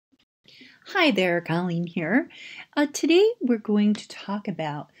Hi there, Colleen here. Today we're going to talk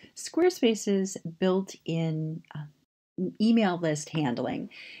about Squarespace's built-in email list handling.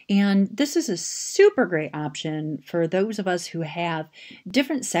 And this is a super great option for those of us who have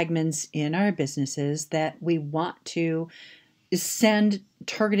different segments in our businesses that we want to send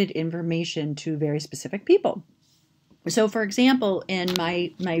targeted information to very specific people. So for example, in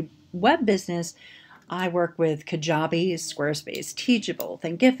my web business, I work with Kajabi, Squarespace, Teachable,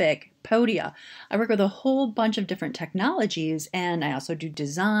 Thinkific, Podia. I work with a whole bunch of different technologies, and I also do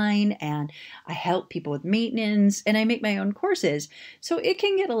design, and I help people with maintenance, and I make my own courses. So it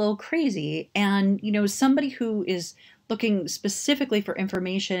can get a little crazy. And, somebody who is looking specifically for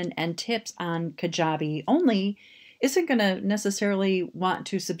information and tips on Kajabi only isn't going to necessarily want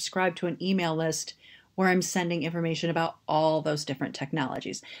to subscribe to an email list where I'm sending information about all those different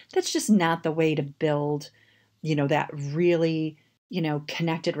technologies. That's just not the way to build, that really,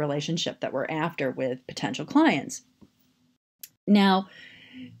 connected relationship that we're after with potential clients. Now,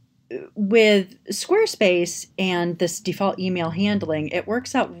 with Squarespace and this default email handling, it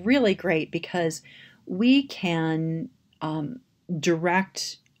works out really great because we can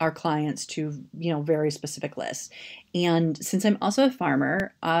direct our clients to, very specific lists. And since I'm also a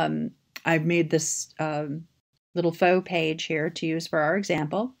farmer, I've made this little faux page here to use for our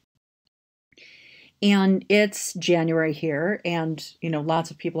example. And it's January here, and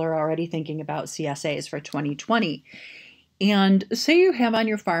lots of people are already thinking about CSAs for 2020. And say you have on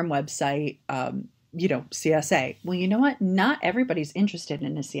your farm website, CSA. Well, you know what? Not everybody's interested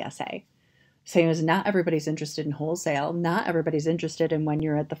in a CSA. Same as not everybody's interested in wholesale. Not everybody's interested in when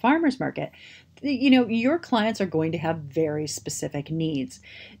you're at the farmer's market. Your clients are going to have very specific needs.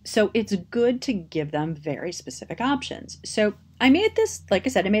 So it's good to give them very specific options. So I made this, like I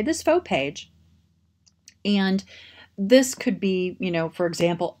said, I made this faux page. And this could be, for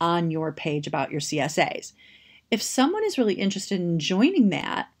example, on your page about your CSAs. If someone is really interested in joining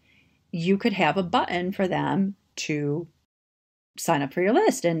that, you could have a button for them to sign up for your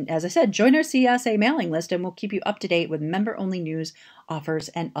list. And as I said, join our CSA mailing list and we'll keep you up to date with member-only news, offers,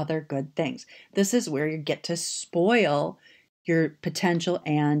 and other good things. This is where you get to spoil your potential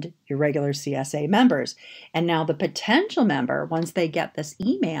and your regular CSA members. And now the potential member, once they get this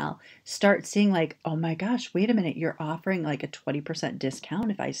email, start seeing like, oh my gosh, wait a minute, you're offering like a 20%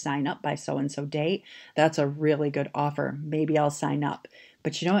 discount if I sign up by so-and-so date. That's a really good offer. Maybe I'll sign up.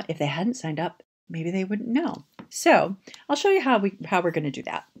 But you know what? If they hadn't signed up, maybe they wouldn't know. So I'll show you how we're going to do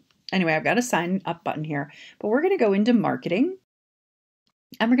that. Anyway, I've got a sign up button here, but we're going to go into marketing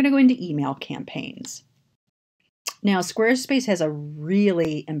and we're going to go into email campaigns. Now, Squarespace has a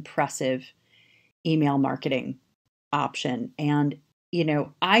really impressive email marketing option. And,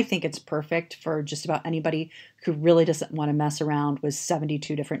 I think it's perfect for just about anybody who really doesn't want to mess around with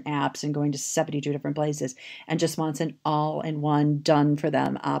 72 different apps and going to 72 different places and just wants an all-in-one done for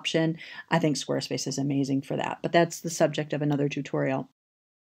them option. I think Squarespace is amazing for that, but that's the subject of another tutorial.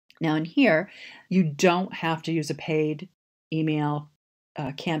 Now in here, you don't have to use a paid email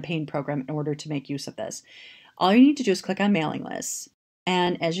campaign program in order to make use of this. All you need to do is click on mailing lists.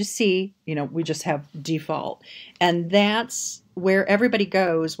 And as you see, we just have default. And that's where everybody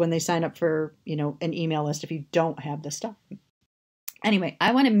goes when they sign up for, an email list if you don't have this stuff. Anyway,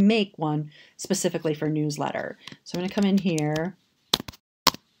 I want to make one specifically for newsletter. So I'm going to come in here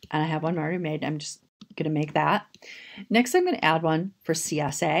and I have one already made. I'm just going to make that. Next, I'm going to add one for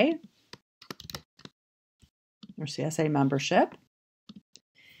CSA or CSA membership.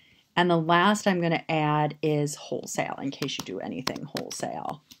 And the last I'm going to add is wholesale, in case you do anything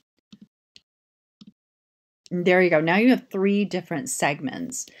wholesale. And there you go. Now you have 3 different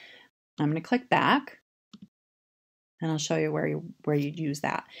segments. I'm going to click back, and I'll show you where you'd use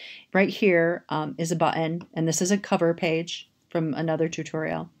that. Right here is a button, and this is a cover page from another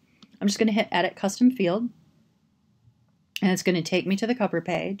tutorial. I'm just going to hit Edit Custom Field, and it's going to take me to the cover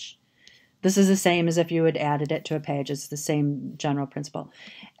page. This is the same as if you had added it to a page. It's the same general principle.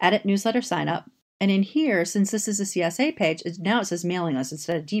 Edit newsletter sign up. And in here, since this is a CSA page, now it says mailing list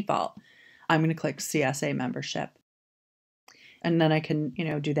instead of default. I'm going to click CSA membership. And then I can,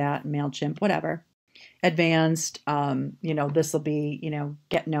 do that, MailChimp, whatever. Advanced, this will be,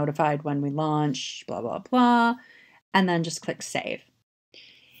 get notified when we launch, blah, blah, blah. And then just click save.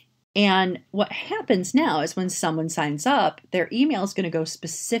 And what happens now is when someone signs up, their email is going to go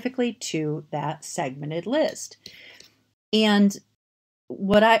specifically to that segmented list. And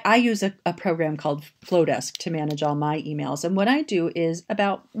what I use a program called Flowdesk to manage all my emails. And what I do is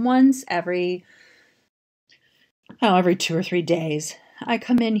about once every 2 or 3 days, I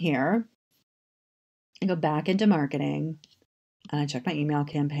come in here and go back into marketing and I check my email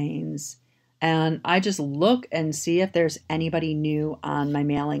campaigns and I just look and see if there's anybody new on my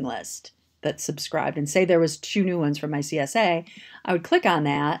mailing list that subscribed. And say there was 2 new ones from my CSA, I would click on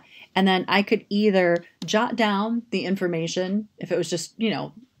that, and then I could either jot down the information, if it was just,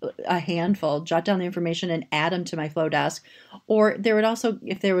 a handful, jot down the information and add them to my flow desk. Or there would also,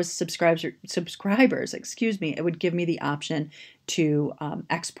 if there was subscribers, it would give me the option to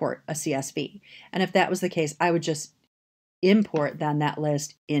export a CSV. And if that was the case, I would just import then that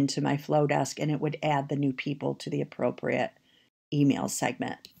list into my flow desk, and it would add the new people to the appropriate email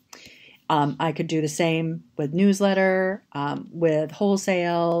segment. I could do the same with newsletter, with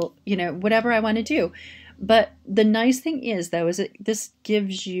wholesale, whatever I want to do. But the nice thing is, though, is that this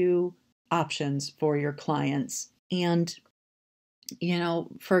gives you options for your clients. And,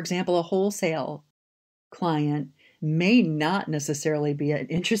 for example, a wholesale client may not necessarily be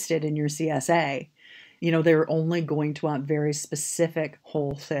interested in your CSA. They're only going to want very specific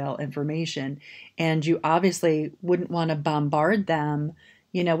wholesale information. And you obviously wouldn't want to bombard them,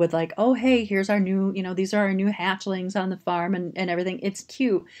 with like, oh, hey, here's our new, these are our new hatchlings on the farm and everything. It's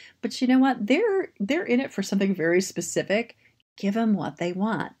cute. But you know what? They're in it for something very specific. Give them what they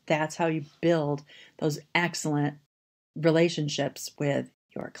want. That's how you build those excellent relationships with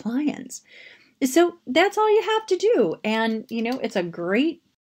your clients. So that's all you have to do. And, it's a great,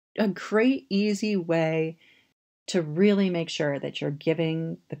 easy way to really make sure that you're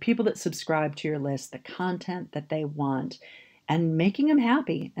giving the people that subscribe to your list the content that they want, and making them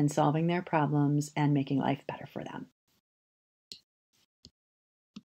happy and solving their problems and making life better for them.